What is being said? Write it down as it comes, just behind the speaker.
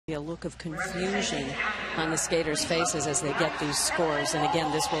A look of confusion on the skaters' faces as they get these scores. And again,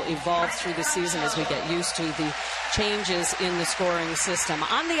 this will evolve through the season as we get used to the changes in the scoring system.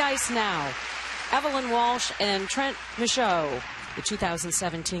 On the ice now, Evelyn Walsh and Trennt, Michaud, the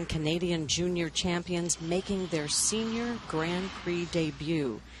 2017 Canadian Junior Champions, making their senior Grand Prix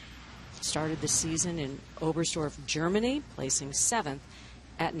debut. Started the season in Oberstdorf, Germany, placing 7th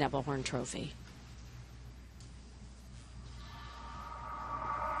at Nebelhorn Trophy.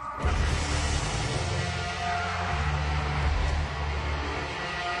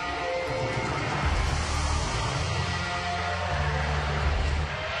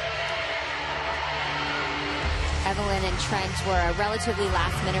 Evelyn and Trennt were a relatively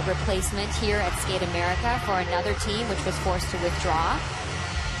last-minute replacement here at Skate America for another team which was forced to withdraw.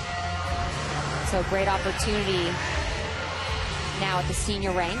 So great opportunity now at the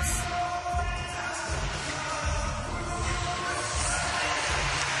senior ranks.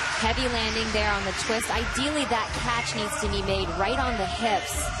 Heavy landing there on the twist. Ideally, that catch needs to be made right on the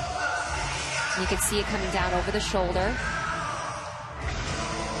hips. You can see it coming down over the shoulder.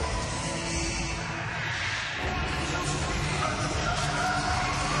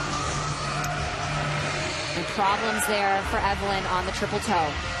 And problems there for Evelyn on the triple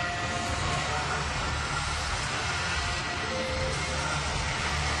toe.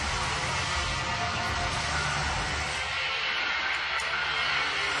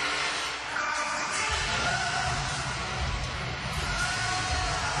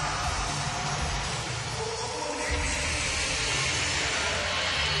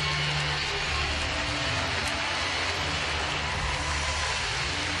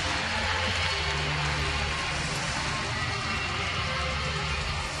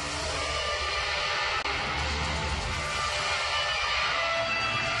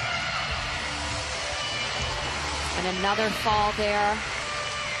 And another fall there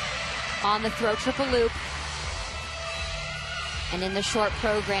on the throw triple loop. And in the short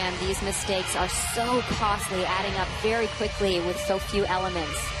program, these mistakes are so costly, adding up very quickly with so few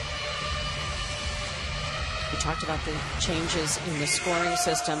elements. We talked about the changes in the scoring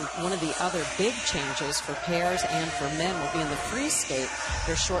system. One of the other big changes for pairs and for men will be in the free skate.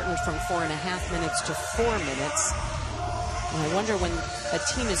 They're shortened from 4.5 minutes to 4 minutes. And I wonder when a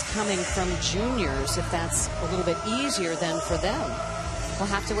team is coming from juniors if that's a little bit easier than for them. We'll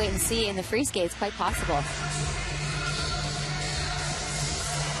have to wait and see. In the free skate, it's quite possible.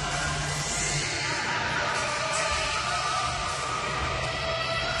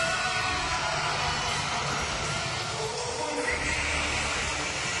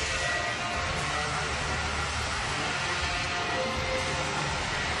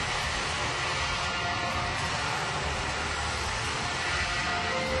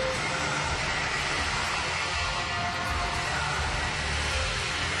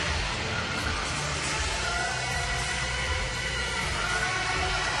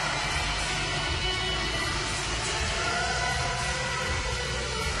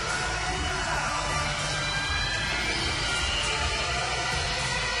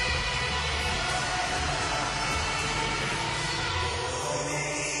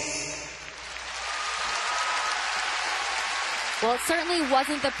 Well, it certainly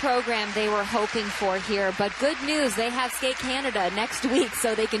wasn't the program they were hoping for here, but good news, they have Skate Canada next week,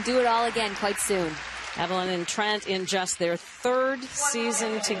 so they can do it all again quite soon. Evelyn and Trennt in just their 3rd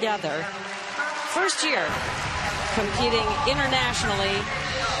season together. First year competing internationally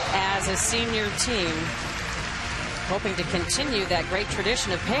as a senior team, hoping to continue that great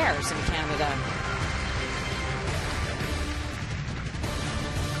tradition of pairs in Canada.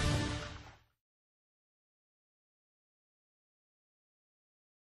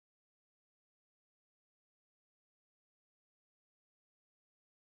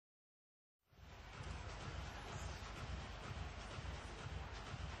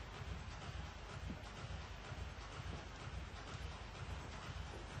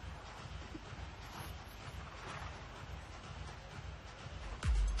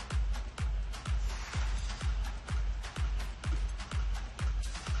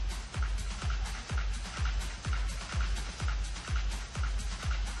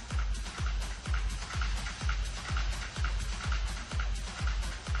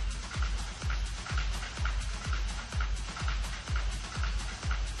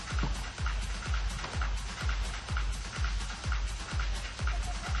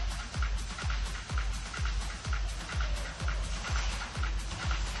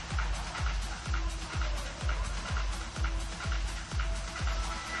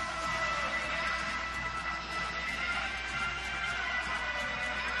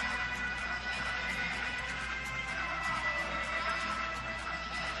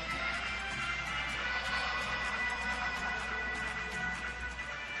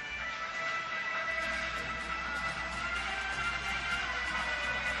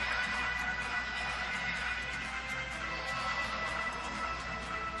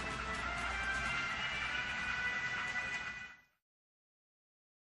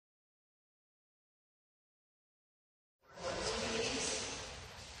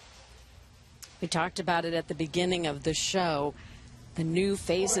 We talked about it at the beginning of the show. The new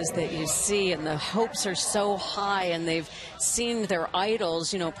faces that you see, and the hopes are so high, and they've seen their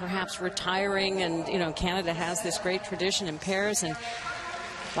idols, perhaps retiring, and, Canada has this great tradition in pairs, and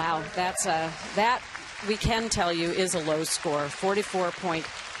wow, that we can tell you is a low score,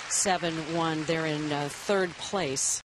 44.71. They're in third place.